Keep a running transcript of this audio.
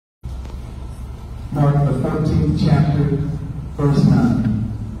Mark, the 14th chapter, verse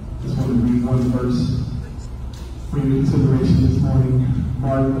 9. Just want to read one verse for your consideration this morning.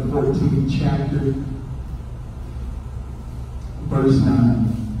 Mark, the 14th chapter, verse 9.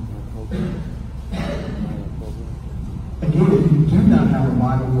 Again, if you do not have a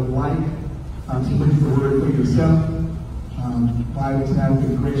Bible, would like to read the word for yourself, Bibles have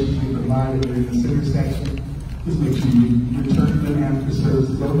been graciously provided in the center section. Just make sure you turn them after service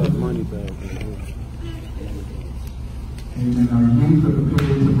is over. Amen. Our youth are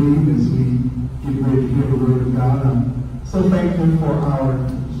prepared to read as we get ready to hear the word of God. I'm so thankful for our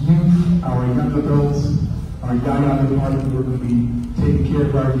youth, our young adults, our Yaya department who are going to be taking care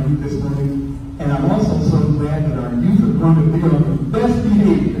of our youth this morning. And I'm also so glad that our youth are going to be on the best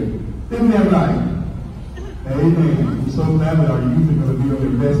behavior. Isn't that right? Amen. I'm so glad that our youth are going to be on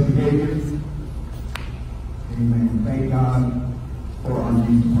their best behavior. Amen. Thank God for our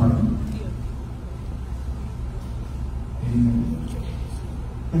youth department. Amen.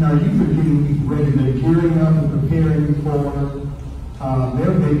 And our youth are getting ready. They're gearing up and preparing for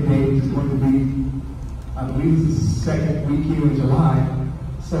their big day, which is going to be, I believe, the second weekend in July.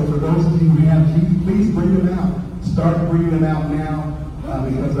 So for those of you who have youth, please bring them out. Start bringing them out now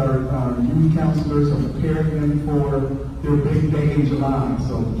because our youth counselors are preparing them for their big day in July.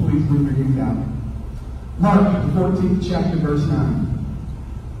 So please bring your youth out. Mark, the 14th chapter, verse 9.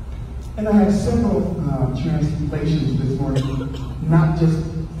 And I have several translations this morning, not just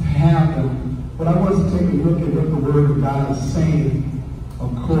to have them, but I want to take a look at what the Word of God is saying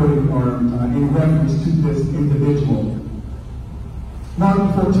according or in reference to this individual. Mark,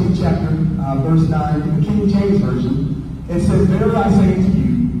 the 14th chapter, verse 9, in the King James Version, it says, "Verily I say to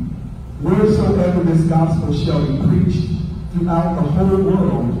you, wheresoever this gospel shall be preached throughout the whole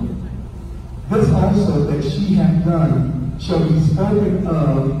world, this also that she hath done shall be spoken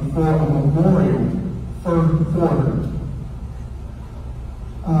of for a memorial for her."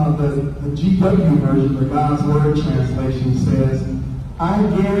 The GW version, the God's Word translation, says, "I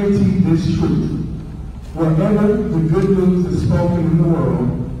guarantee this truth. Wherever the good news is spoken in the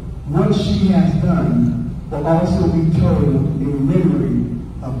world, what she has done will also be told in memory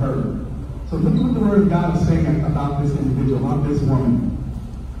of her." So look what the Word of God is saying about this individual, about this woman.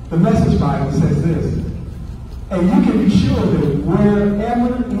 The Message Bible says this, "And you can be sure that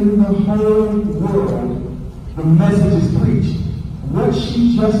wherever in the whole world the message is preached, what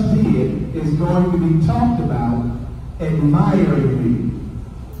she just did is going to be talked about admiringly."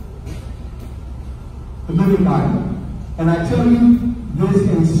 The Living Bible. "And I tell you this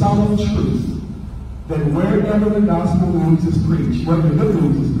in solemn truth, that wherever the gospel news is preached, where the good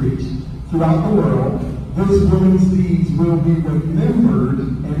news is preached throughout the world, this woman's deeds will be remembered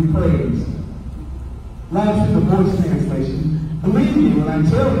and praised." Lastly, the Voice translation, "Believe me when I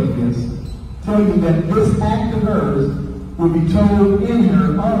tell you this, tell you that this act of hers will be told in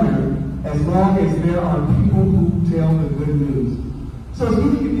her honor as long as there are people who tell the good news." So as we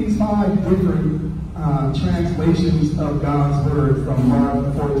look at these 5 different translations of God's Word from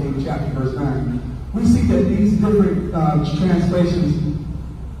Mark 14, chapter verse 9, we see that these different translations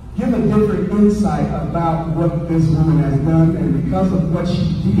give a different insight about what this woman has done, and because of what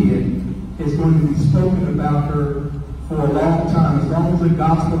she did, is going to be spoken about her for a long time, as long as the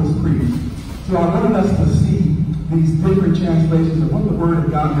gospel is preached. So I wanted us to see these different translations of what the Word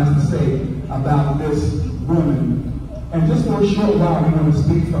of God has to say about this woman. And just for a short while, we want to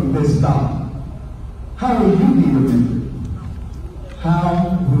speak from this thought. How will you be remembered?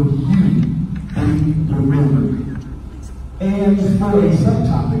 How will you be remembered? And for a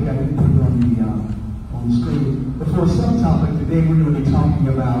subtopic, I didn't put it on the screen, but for a subtopic today, we're going to be talking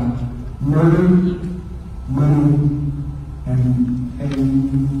about murder, money,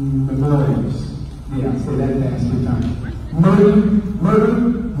 and memorials. Yeah, say that fast 3 times. Murder,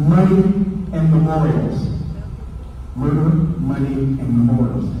 money, and memorials. Murder, money, and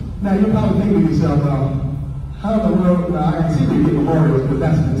memorials. Now, you're probably thinking to yourself, how in the world, I can see where you get memorials, because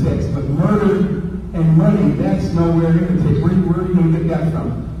that's the text, but murder and money, that's nowhere in the text. Where are you going to get that from?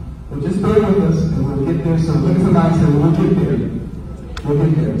 Well, just bear with us, and we'll get there. So look at somebody and say, we'll get there. We'll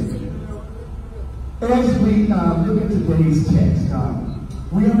get there. As we look at today's text,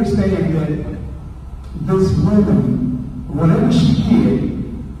 we understand that this woman, whatever she did,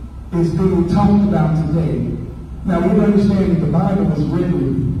 is being talked about today. Now, we understand that the Bible was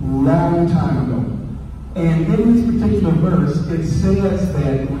written a long time ago. And in this particular verse, it says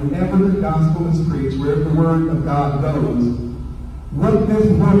that whenever the gospel is preached, wherever the Word of God goes, what this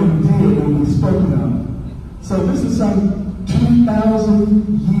woman did will be spoken of. So this is some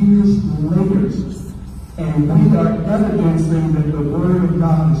 2,000 years later. And we are evidencing that the Word of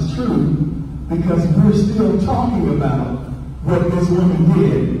God is true, because we're still talking about what this woman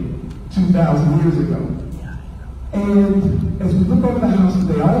did 2,000 years ago. And as we look over the house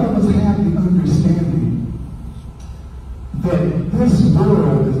today, all of us have the understanding that this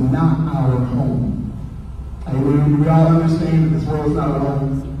world is not our home. Amen. We all understand that this world is not our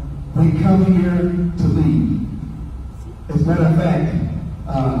home. We come here to leave. As a matter of fact,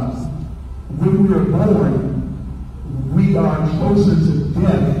 when we are born, we are closer to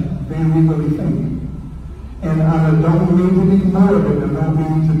death than we really think. And I don't mean to be morbid, I don't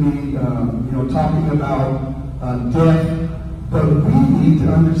mean to be, talking about death, but we need to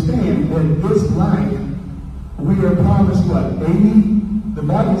understand that this life, we are promised what? 80? The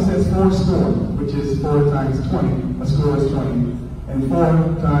Bible says 4 which is 4 times 20. A score is 20. And 4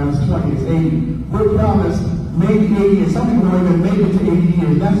 times 20 is 80. We're promised maybe 80 years. Some people don't even make it to 80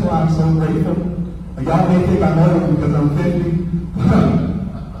 years. That's why I'm so grateful. Y'all may think I'm old because I'm 50.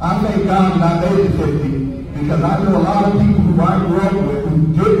 I thank God that I made it to 50 because I know a lot of people who I grew up with who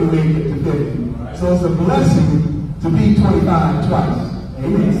didn't make it to 50. So it's a blessing to be 25 twice.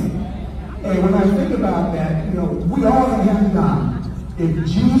 Amen. And when I think about that, we all have to die. If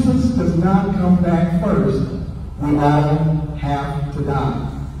Jesus does not come back first, we all have to die.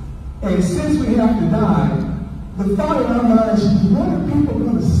 And since we have to die, the thought in our minds is, what are people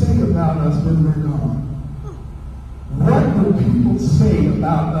going to say about us when we're gone? What will people say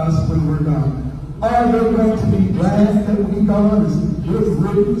about us when we're gone? Are they going to be glad that we're gone? Is it good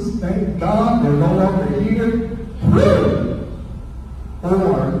riddance? Thank God they're no longer here. Really?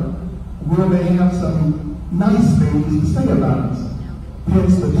 Or will they have some nice things to say about us?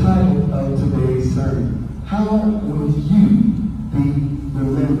 Hence the title of today's sermon. How will you be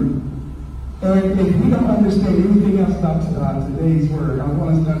remembered? And if we don't understand anything else about today's word, I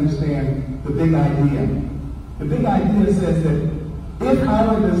want us to understand the big idea. The big idea says that if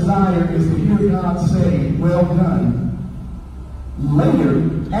our desire is to hear God say, well done,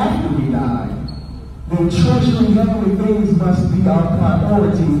 later, after we die, then treasuring heavenly things must be our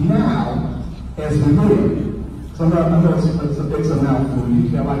priority now as we live. So I know it's a mouthful.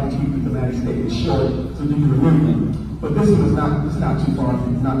 Usually I like to keep the thematic statement short so you can remember. But this one is not too far,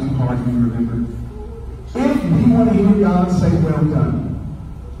 not too hard for you to remember. If we want to hear God say, well done,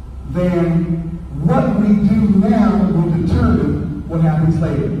 then what we do now will determine what happens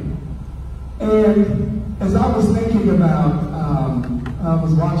later. And as I was thinking about, I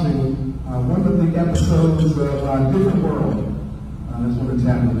was watching one of the episodes of Different World. That's one of the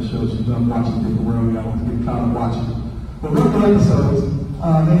tablet shows you love watching Different World. I want to get caught up watching. But one of the episodes,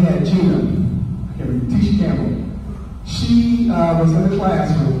 they had Gina, Tisha Campbell. She was in the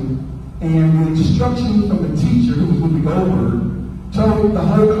classroom, and the instruction from the teacher who was looking over her told the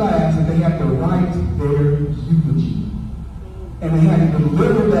whole class that they had to write their eulogy. And they had to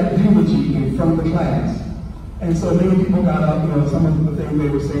deliver that eulogy in front of the class. And so many people got up, some of the things they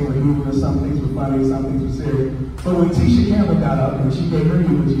were saying were humorous, some things were funny, some things were serious. But when Tisha Campbell got up and she gave her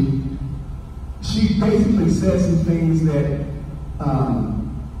eulogy, she basically said some things that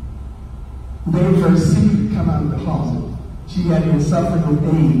made her secret come out of the closet. She had been suffering with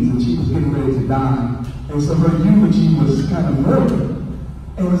AIDS and she was getting ready to die. And so her eulogy was kind of morbid.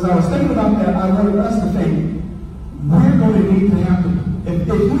 And as I was thinking about that, I wanted us to think, we're going to need to have to, if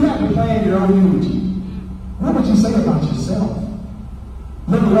you have to plan your own eulogy, what would you say about yourself?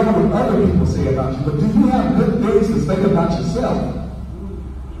 Let alone what other people say about you. But do you have good things to say about yourself?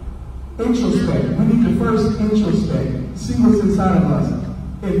 Introspect. We need to first introspect. See what's inside of us.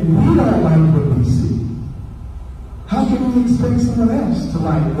 If we don't like what we see, how can we expect someone else to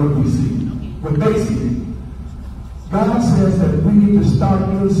like what we see? What they see? God says that we need to start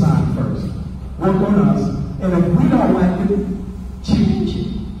inside first. Work on us. And if we don't like it, change it.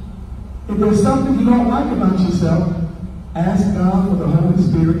 If there's something you don't like about yourself, ask God for the Holy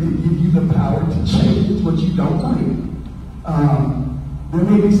Spirit to give you the power to change what you don't like. There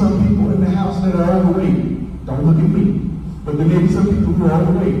may be some people in the house that are overweight. Don't look at me. But there may be some people who are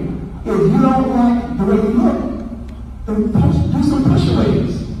overweight. If you don't like the way you look, then do some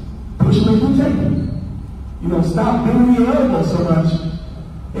push-aways. Push away from taking. Stop bending your elbow so much.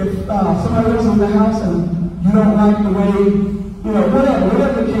 If somebody else in the house and you don't like the way,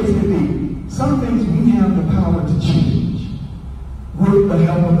 whatever the case may be, some things we have the power to change with the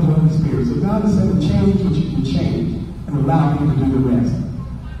help of the Holy Spirit. So God is saying, change what you can change and allow Him to do the rest.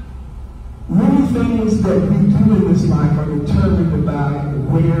 Many things that we do in this life are determined by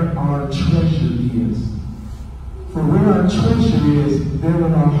where our treasure is. For where our treasure is, there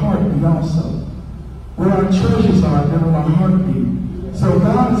will our heart be also. Where our treasures are, there will our heart be. So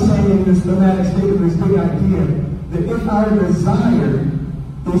God is saying in this thematic statement, this big idea, that if our desire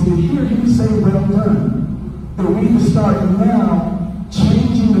is to hear him say, well done. That we need to start now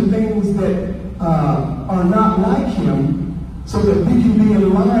changing the things that are not like him so that we can be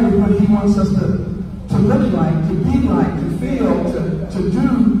in line with what he wants us to look like, to be like, to feel, to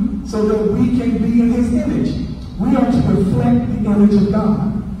do, so that we can be in his image. We are to reflect the image of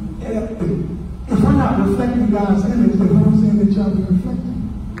God. If we're not reflecting God's image, then whose image are we reflecting?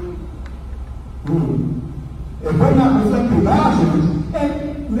 If we're not reflecting God's image,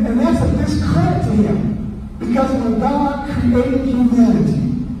 and that's a discredit to him. Because when God created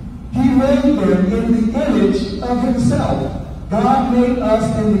humanity, he made them in the image of himself. God made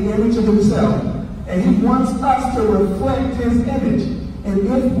us in the image of himself. And he wants us to reflect his image. And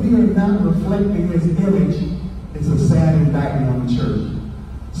if we are not reflecting his image, it's a sad indictment on the church.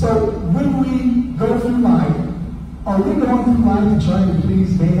 So when we go through life, are we going through life to try to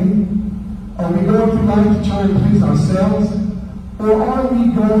please man? Are we going through life to try to please ourselves? Or are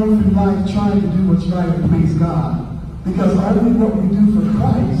we going through life trying to do what's right and please God? Because only what we do for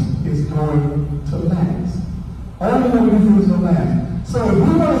Christ is going to last. Only what we do is going to last. So if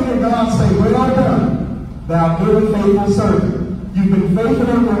we want to hear God say, well done, thou good and faithful servant. You've been faithful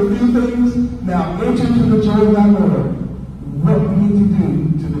over a few things, now enter into the joy of thy Lord. What we need to do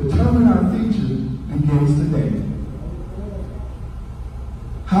to determine our future begins today.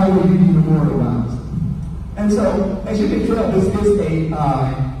 How will you be memorialized? And so, as you can tell, this is a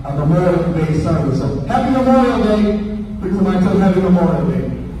Memorial Day sermon. So, happy Memorial Day. Because somebody tell them happy Memorial Day.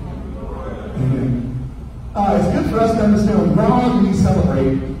 Amen. It's good for us to understand why we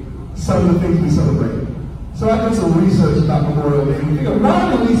celebrate some of the things we celebrate. So I did some research about Memorial Day. We figure,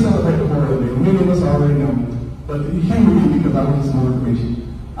 why do we celebrate Memorial Day? Many of us already know. But you can read because I want some more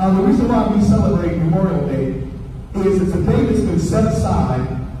information. The reason why we celebrate Memorial Day is it's a day that's been set aside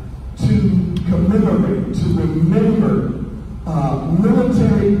to commemorate, to remember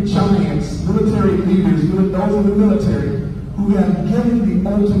military giants, military leaders, those in the military who have given the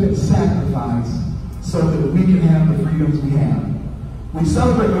ultimate sacrifice so that we can have the freedoms we have. We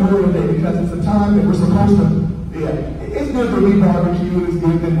celebrate Memorial Day because it's a time that we're supposed to, it's good to be barbecue, it's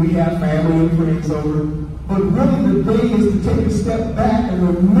good that we have family and friends over, but really the day is to take a step back and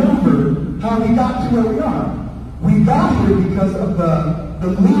remember how we got to where we are. We got here because of the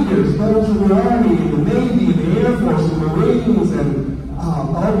leaders, those in the Army, and the Navy, and the Air Force, and the Marines, and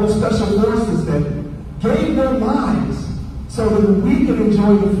all those special forces that gave their lives so that we can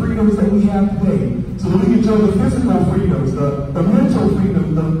enjoy the freedoms that we have today. So that we can enjoy the physical freedoms, the mental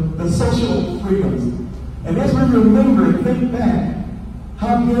freedoms, the social freedoms. And as we remember and think back,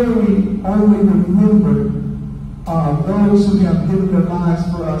 how dare we only remember those who have given their lives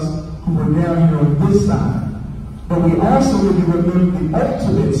for us who were down here on this side. But we also need to remember the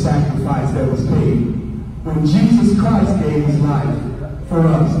ultimate sacrifice that was paid when Jesus Christ gave his life for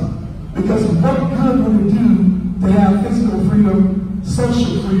us. Because what good would it do to have physical freedom,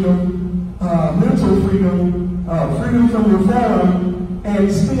 social freedom, mental freedom, freedom from reform,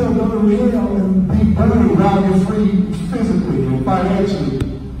 and still go to hell and be burning while you're free physically and financially?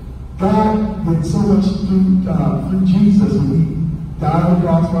 God did so much through Jesus when he died on the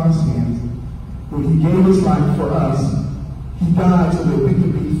cross for our sins. When he gave his life for us, he died so that we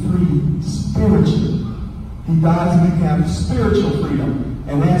could be free spiritually. He died so we can have spiritual freedom,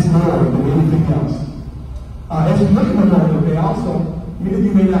 and that's more than anything else. As we look at Memorial Day, also, many of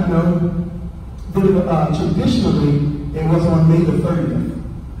you may not know that traditionally it was on May the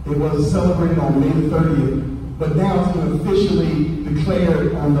 30th. It was celebrated on May the 30th, but now it's been officially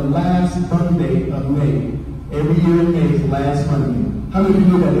declared on the last Monday of May. Every year in May is the last Monday. How many of you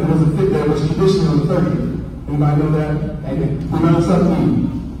know that it was traditionally on the 30th? Anybody know that? Amen. We know something.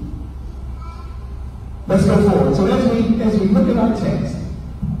 Let's go forward. So as we look at our text,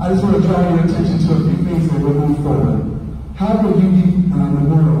 I just want to draw your attention to a few things that we'll move forward. How will you be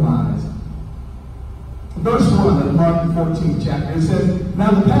memorialized? Verse 1 of Mark the 14th chapter, it says,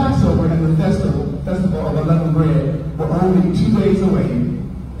 now the Passover and the festival of unleavened bread were only 2 days away,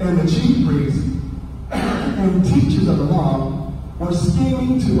 and the chief priests and teachers of the law were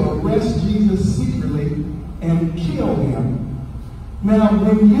scheming to arrest Jesus secretly and kill him. Now,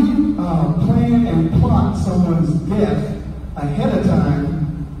 when you plan and plot someone's death ahead of time,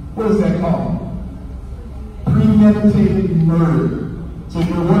 what is that called? Premeditated murder. So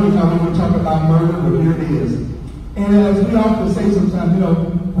you're wondering how we would talk about murder, but here it is. And as we often say sometimes,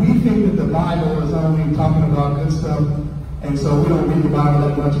 we think that the Bible is only talking about good stuff, and so we don't read the Bible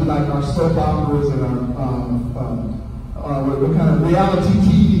that much. We like our soap operas and our what kind of reality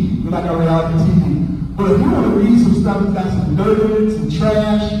TV. We like our reality TV. But if you want to read some stuff that's got some dirt in it, some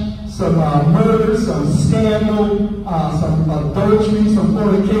trash, murder, some scandal, some adultery, some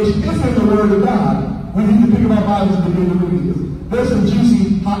fornication. It's in the Word of God. We need to pick up our Bibles and begin to read this. There's some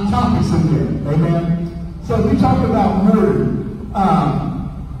juicy hot topics in there. Amen. So we talk about murder.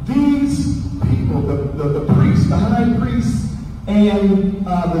 These people, the priests, the high priests, and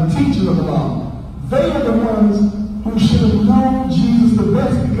the teachers of the law, they are the ones who should have known Jesus the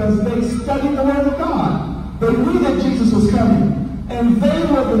best because they studied the Word of God. They knew that Jesus was coming. And they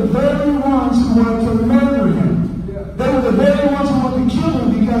were the very ones who wanted to murder him. They were the very ones who wanted to kill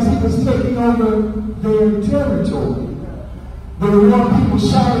him because he was taking over their territory. There were more people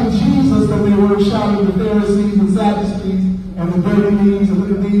shouting Jesus than they were shouting the Pharisees and Sadducees and the Pharisees and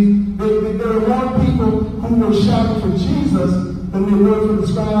look at these. There were more people who were shouting for Jesus than they were for the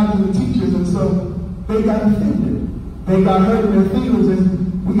scribes and the teachers. And so they got offended. They got hurt in their feelings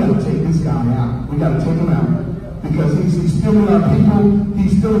and we got to take this guy out. We got to take him out. Because he's stealing our people,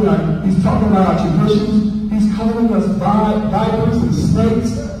 he's talking about our traditions, he's calling us vipers and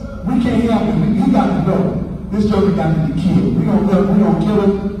snakes. We can't help him. He got to go. This joker got to be killed. We're gonna kill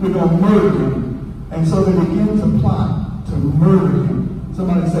him, we're gonna murder him. And so they begin to plot to murder him.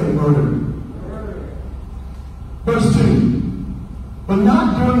 Somebody say murder. Verse 2. But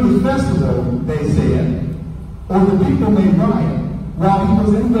not during the festival, they said, or the people may riot. While he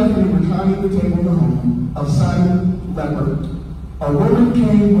was in Bethany reclining at the table in the home of Simon leper, a woman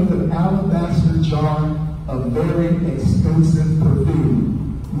came with an alabaster jar of very expensive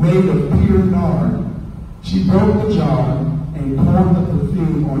perfume made of pure nard. She broke the jar and poured the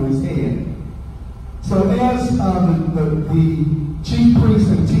perfume on his head. So as the chief priests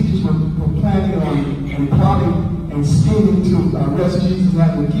and teachers were planning on and plotting and scheming to arrest Jesus and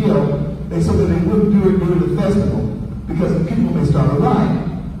have him killed, they said that they wouldn't do it during the festival, because the people may start a riot.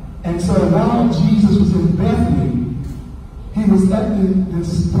 And so while Jesus was in Bethany, he was at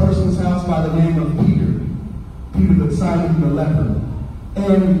this person's house by the name of Peter the Simon the leper.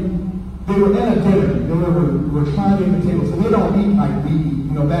 And they were at a dinner. They were reclining at the table. So they don't eat like we eat.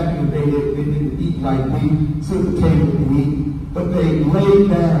 You know, back in the day, they didn't eat like we sit at the table and eat. But they laid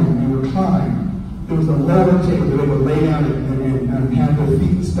down and reclined. There was a lower table that they would lay down and have their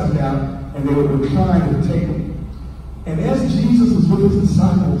feet stuck out, and they would recline at the table. And as Jesus was with his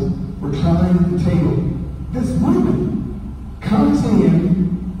disciples reclining at the table, this woman comes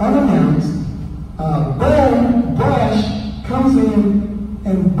in unannounced, bold, brash, comes in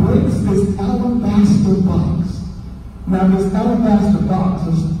and breaks this alabaster box. Now this alabaster box,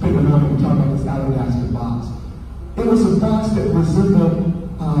 let's pick a moment and talk about this alabaster box. It was a box that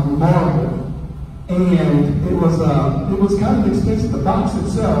resembled marble, and it was kind of expensive. The box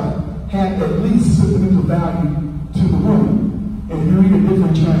itself had at least sentimental value to the woman. And if you read a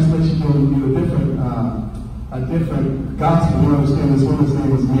different translation, you'll read a different gospel, you understand this woman's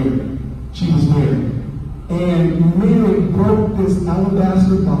name was Mary. She was Mary. And Mary broke this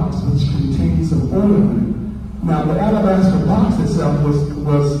alabaster box which contained some oil in it. Now the alabaster box itself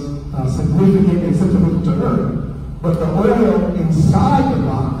was significant and sentimental to her. But the oil inside the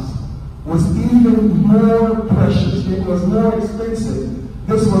box was even more precious. It was more expensive.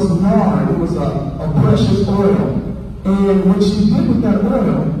 This was nard. It was a precious oil. And what she did with that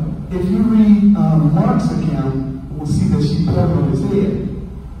oil, if you read Mark's account, we'll see that she poured it on his head.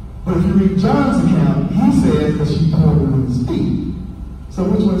 But if you read John's account, he says that she poured it on his feet. So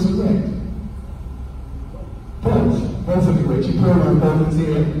which one's correct? Both. Both are correct. She poured it on both his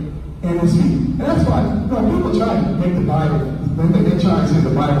head and his feet. And that's why, people try to make the Bible, they try to say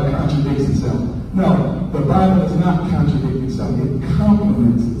the Bible contradicts itself. No, the Bible does not contradict itself. It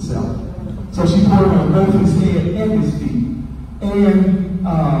complements itself. So she poured it on both his head and his feet. And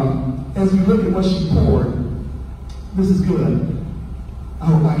as we look at what she poured, this is good. I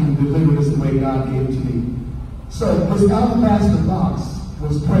hope I can deliver this the way God gave it to me. So this alabaster box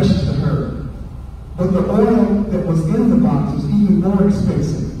was precious to her. But the oil that was in the box was even more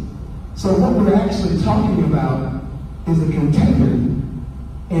expensive. So what we're actually talking about is a container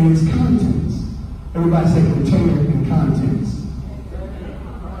and its contents. Everybody say container and contents.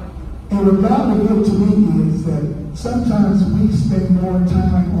 And what God revealed to me is that sometimes we spend more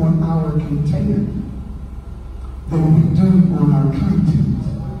time on our container than we do on our content.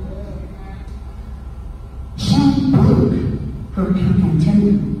 She broke her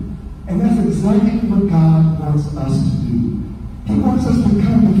container. And that's exactly what God wants us to do. He wants us to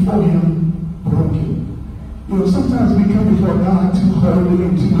come before him broken. You know, sometimes we come before God too holy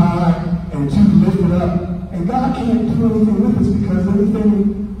and too high and too lifted up. And God can't do anything with us because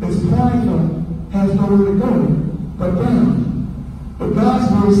anything that's prideful has nowhere to go but down. But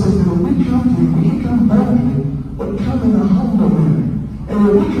God's word says that when we come to him, we can come boldly, but come in a humble manner. And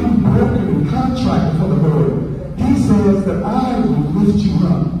when we come broken and contrite before the Lord, he says that I will lift you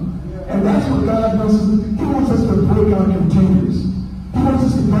up. And that's what God wants us to do. He wants us to break our containers. He wants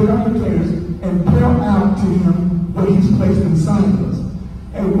us to break our containers and pour out to him what he's placed inside of us.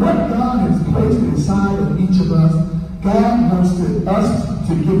 And what God has placed inside of each of us, God wants us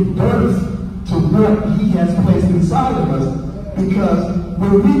to give birth to what he has placed inside of us. Because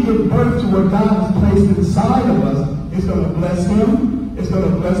when we give birth to what God has placed inside of us, it's going to bless him, it's going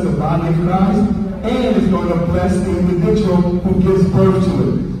to bless the body of Christ, and it's going to bless the individual who gives birth to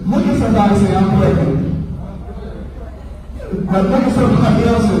it. Look at somebody and say, I'm pregnant. Now look at somebody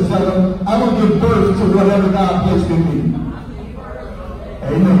else and tell them, I will give birth to whatever God placed in me.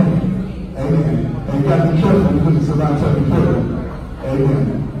 Amen. Amen. And you got to be careful when you look at somebody and tell them, careful. Amen.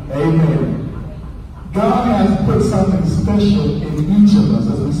 Amen. God has put something special in each of us,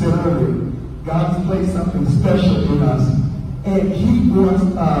 as we said earlier. God has placed something special in us. And he wants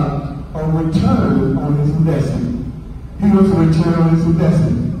a return on his investment. He wants a return on his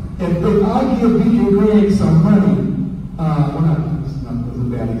investment. If I give Deacon Greg some money, this is a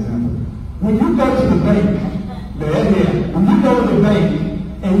bad example. When you go to the bank, when you go to the bank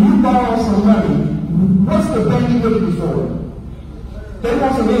and you borrow some money, what's the bank looking for? They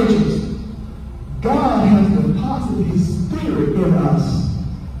want some interest. God has deposited his spirit in us.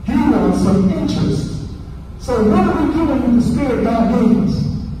 He wants some interest. So what are we doing with the spirit God gave us?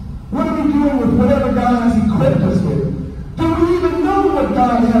 What are we doing with whatever God has equipped us with? Do we even know what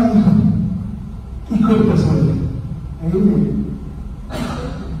God has equipped us with? Amen.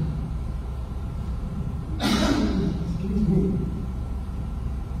 Excuse me.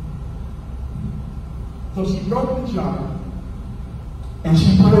 So she broke the jar and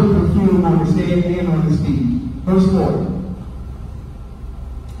she poured perfume on his head and on his feet. Verse 4.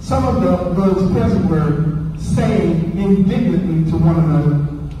 Some of those present were saying indignantly to one another,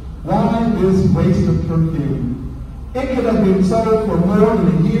 why this waste of perfume? It could have been sold for more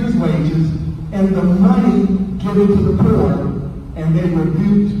than a year's wages and the money given to the poor. And they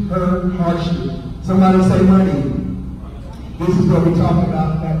rebuked her harshly. Somebody say money. This is where we talk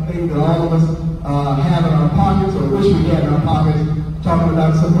about that thing that all of us have in our pockets or wish we had in our pockets, talking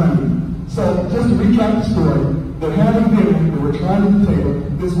about some money. So just to recap the story, they're having dinner, they were trying at the table.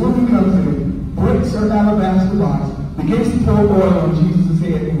 This woman comes in, breaks her alabaster box, begins to pour oil on Jesus'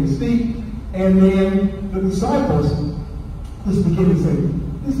 head and his feet, and then the disciples just begin to say,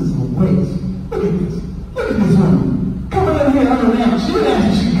 this is a waste. Look at this. Look at this woman. Come in here, I don't know. She didn't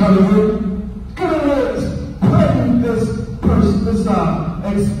ask you she come in here. Come in here, putting this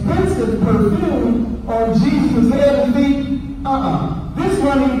expensive perfume on Jesus' head and feet. This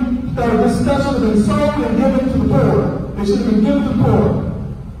money, this stuff should have been sold and given to the poor. It should have been given to the poor.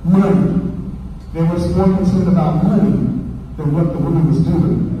 Money. They were more concerned about money than what the woman was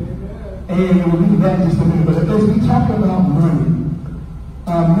doing. And we'll leave that just a minute. But as we talk about money,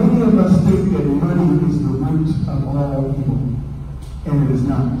 many of us think that money is the root of all evil. And it is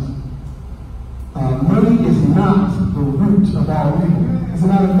not. Money is not the root of all evil. As a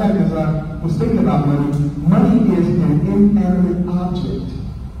matter of fact, as I was thinking about money, money is an inanimate object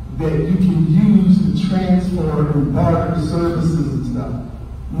that you can use to transfer and barter services and stuff.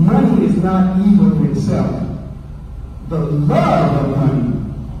 Money is not evil in itself. The love of money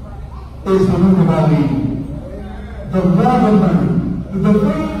is the root of all evil. The love of money. The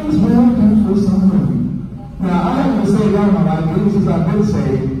things we'll do for some money. Now, I haven't been saved all my life, even since I've been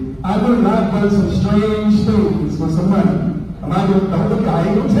saved. I've done some strange things for some money. I'm not going to look, I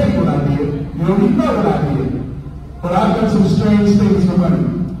ain't going to tell you what I did. You don't even know what I did. But I've done some strange things for money.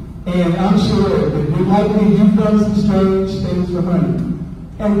 And I'm sure that you like me, you've done some strange things for money.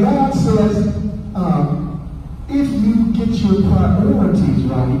 And God says, if you get your priorities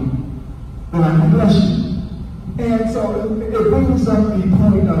right, then I can bless you. And so it brings up the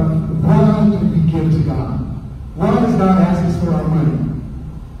point of why do we give to God? Why does God ask us for our money?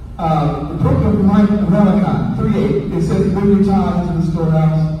 The book of Malachi 3:8, it says, bring your tithes into the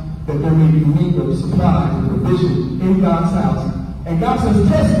storehouse, that there may be meat of supplies and provision in God's house. And God says,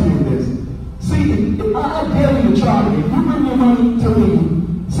 test me in this. See, if I dare you to try me, if you bring your money to me,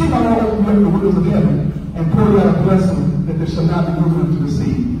 see how I open the windows of heaven and pour out a blessing that there shall not be room enough to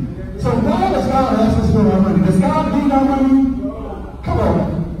receive. So why does God ask us for our money? Does God need our money? Come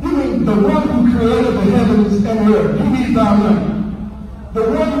on. You mean the one who created the heavens and the earth, he needs our money. The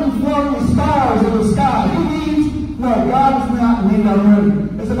one who flung the stars in the sky, he needs, no, God does not need our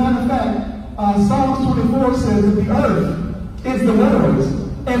money. As a matter of fact, Psalms 24 says that the earth is the Lord's,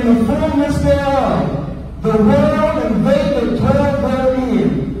 and the fullness thereof, the world and they that dwell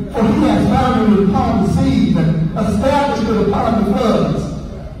therein. For he has founded it upon the seas and established it upon the floods.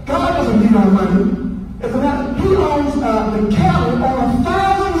 need no money. As a matter, he owns the cattle on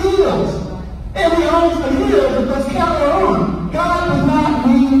 1,000 hills. And he owns the hills that those cattle are on. God does not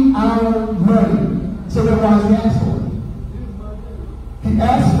need our money. So then why does he ask for it? He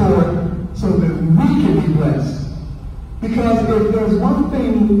asks for it so that we can be blessed. Because if there's one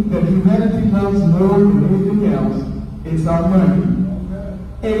thing that humanity loves more than anything else, it's our money.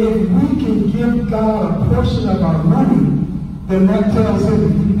 And if we can give God a portion of our money, then that tells him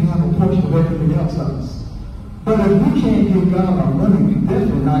that he can have a portion of everything else of us. But if we can't give God our money, we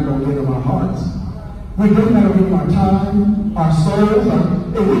definitely not going to give him our hearts. We definitely not going to give him our time, our souls.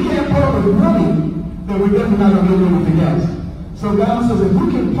 If we can't part with money, then we're definitely not going to give him anything else. So God says, if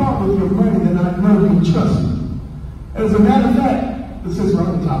you can part with your money, then I know you can trust me. As a matter of fact, this is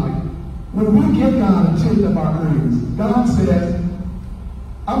on the topic. When we give God a tenth of our earnings, God says,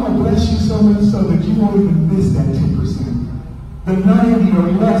 I'm going to bless you so much so that you won't even miss that 10%. The 90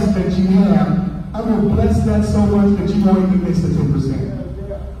 or less that you have, I'm going to bless that so much that you won't even miss the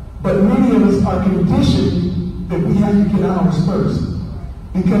 10%. But many of us are conditioned that we have to get ours first.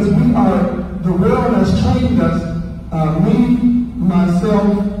 Because the world has trained us, me,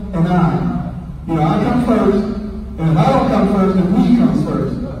 myself, and I. I come first. And if I don't come first, then we comes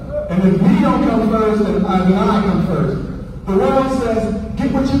first. And if we don't come first, then I come first. The world says,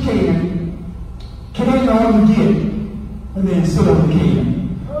 get what you can all you get, and then sit on the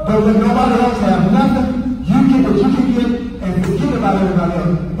can. But when nobody else has nothing, you get what you can get and forget about everybody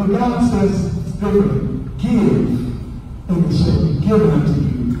else. But God says it's different. Give, and it shall be given unto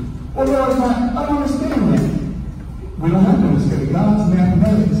you. Well, Lord, I don't understand that. We don't have to understand it. God's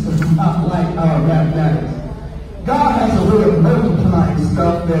mathematics is not like our mathematics. God has a way of multiplying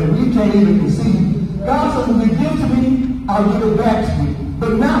stuff that we can't even conceive. God says, when you give to me, I'll give it back to you.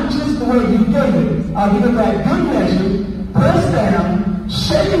 But not just the way you gave it. I'll give it back good measure, pressed down,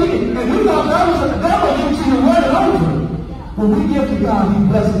 shaking it. And you know that will give to you running over. When we give to God, he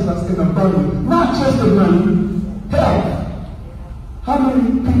blesses us in abundance. Not just the money, health. How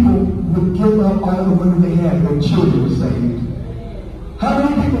many people would give up all the money they had when children were saved? How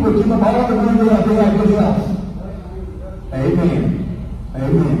many people would give up all the money they had good health? Amen.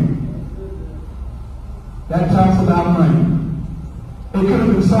 Amen. That talks about money. It could have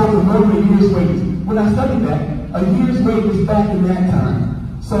been sold for more than a year's wages. When I studied that, a year's wages back in that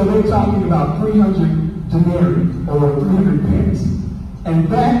time. So they're talking about 300 denarii or 300 pence. And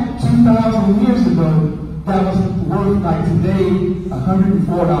back 2,000 years ago, that was worth like today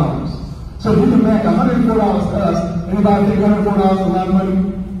 $104. So if you can back $104 to us, anybody think $104 is a lot of money?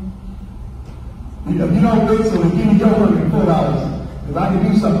 If you don't think so, then give me your $104, because I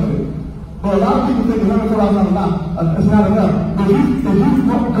can do something with it. But a lot of people think $104 is not enough. It's not enough. But if you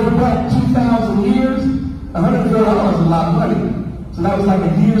go back 2,000 years, $104 is a lot of money. So that was like a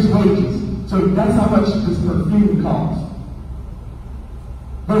year's wages. So that's how much this perfume costs.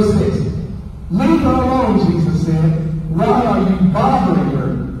 Verse 6. Leave her alone, Jesus said. Why are you bothering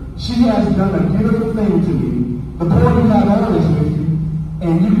her? She has done a beautiful thing to me. The poor you have always with you,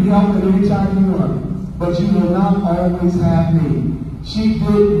 and you can help them anytime you want. But you will not always have me. She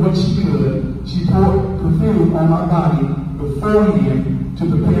did what she could. She poured perfume on my body beforehand to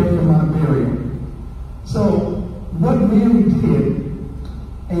prepare for my burial. So, what Mary did,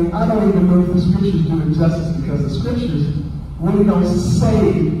 and I don't even know if the scriptures do it justice, because the scriptures really don't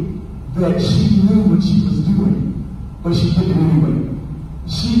say that she knew what she was doing, but she did it anyway.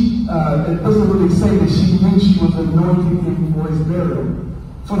 It doesn't really say that she knew she was anointing him for his burial.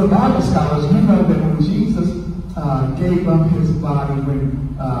 For the Bible scholars, we know that when Jesus gave up his body, when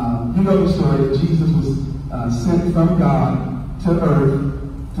you know the story, that Jesus was sent from God to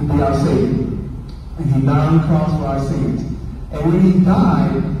earth to be our Savior. And he died on the cross for our sins. And when he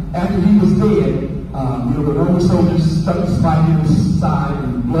died, after he was dead, the Roman soldiers stuck a spike in his side,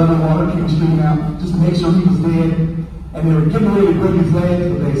 and blood and water came streaming out just to make sure he was dead. And they were getting ready to break his legs,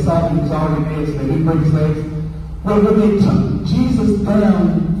 but they saw that he was already dead, so they didn't break his legs. Well, when they took Jesus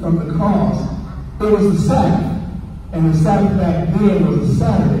down from the cross, it was the Sabbath. And the Sabbath back then was a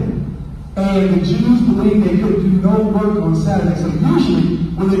Saturday. And the Jews believed they could do no work on Saturday. So usually,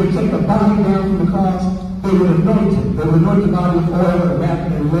 when they would take the body down from the cross, they would anoint it. They would anoint the body with oil and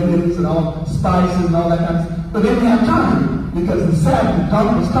wrap it in linens and all spices and all that kind of stuff. But they didn't have time, because the Sabbath, the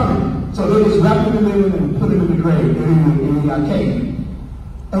dark was coming. So they just wrapped it in linen and put it in the grave, in the cave.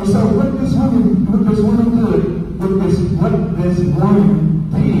 And so what this woman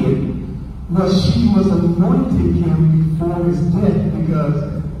did was she was anointing him before his death, because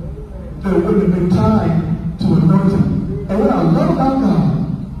there wouldn't have been time to anoint him. And what I love about God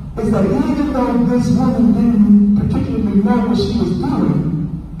is that even though this woman didn't particularly know what she was doing,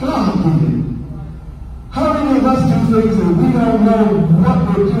 God did it. How many of us do things and we don't know what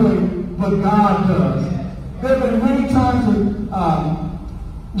we're doing, but God does? There have been many times when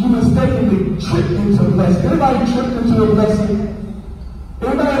you mistakenly tripped into a blessing. Anybody tripped into a blessing?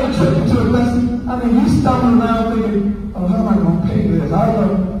 Anybody ever tripped into a blessing? I mean, you stumble around thinking, oh, how am I going to pay this? I don't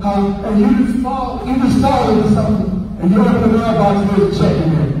know how. And you just fall into something, and you open the mailbox and there's a check in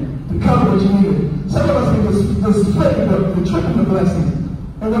there to cover what you needed. Some of us get this tripping the blessings.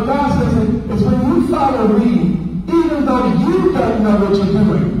 And what God says is when you follow me, even though you don't know what you're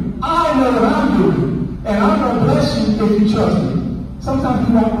doing, I know what I'm doing. And I'm going to bless you if you trust me. Sometimes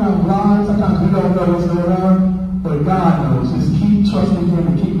we walk around blind, sometimes we don't know what's going on, but God knows. Just keep trusting Him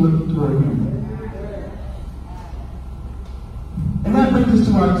and keep looking toward Him. And that brings us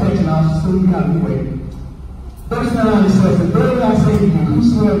to our text, and I'll soon get out of the way. Verse 9 says, and verily I say to you,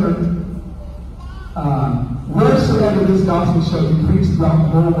 wheresoever this gospel shall be preached throughout the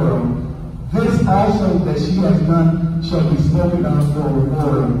whole world, this also that she has done shall be spoken of for a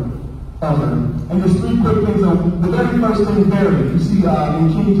reward of her. And there's three quick things on the very first thing, verily. You see, in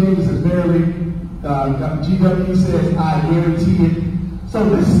King James it says verily. GW says, I guarantee it. So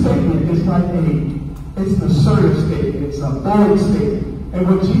this statement is like it's an assertive statement. It's a bold statement. And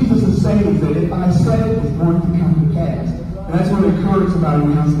what Jesus is saying is that if I said it, it's going to come to pass. And that's what encourages about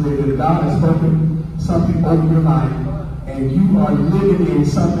announcing that God has spoken something over your life, and you are living in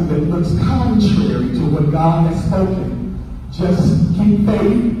something that looks contrary to what God has spoken. Just keep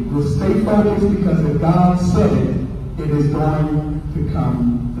faith. We'll stay focused, because if God said it, it is going to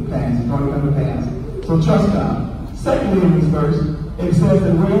come to pass. It's going to come to pass. So trust God. Secondly, in this verse, it says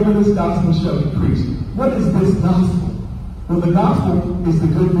that wherever this gospel shall be preached. What is this gospel? Well, the gospel is the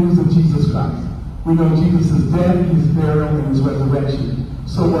good news of Jesus Christ. We know Jesus' death, His burial, and His resurrection.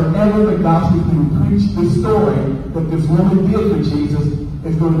 So wherever the gospel is being preached, this story that this woman did for Jesus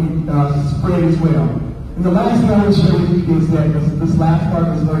is going to be spread as well. And the last thing I want to share with you is that this last part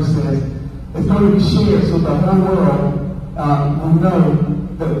of this verse says it's going to be shared so the whole world will know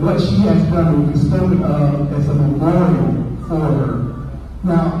that what she has done will be spoken of as a memorial for her.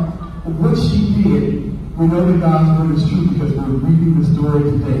 Now, what she did, we know that God's word is true because we're reading the story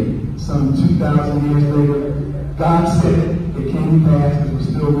today. Some 2,000 years later, God said it. It came to pass because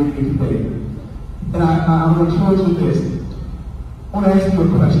we're still reading it today. And I'm going to close with this. I want to ask you a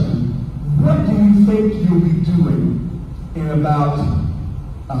question. What do you think you'll be doing in about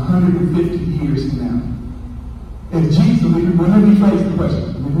 150 years from now? If Jesus, let me rephrase the question.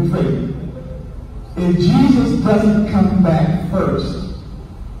 Let me rephrase it. If Jesus doesn't come back first,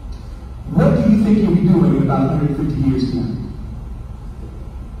 what do you think you'll be doing in about 150 years from now?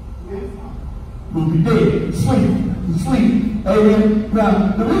 We'll be dead, sleep. Amen.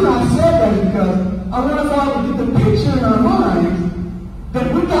 Now, the reason I said that is because I want us all to get the picture in our minds that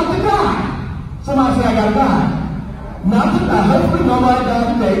we got to die. Somebody say, I got to die. Not to die. Hopefully nobody died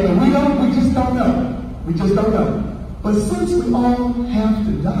today, but we just don't know. We just don't know. But since we all have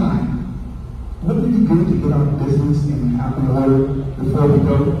to die, wouldn't it be good to get our business in order before we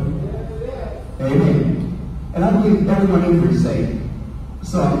go? Amen. And I believe everyone in here is saved.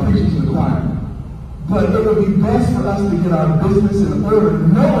 So I'm preaching to the choir. But it would be best for us to get our business in order,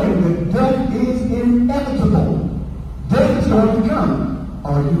 knowing that death is inevitable. Death is going to come.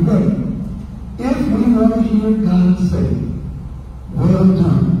 Are you ready? If we want to hear God say, well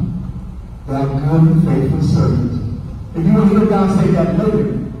done, thou good and faithful servant. If you want to hear God say that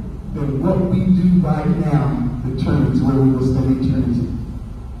later, then what we do right now determines where we will spend eternity.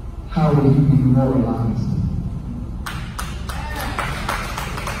 How will you be moralized?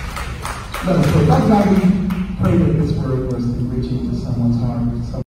 Let us pray. Father God, we pray that this word was enriching to someone's heart.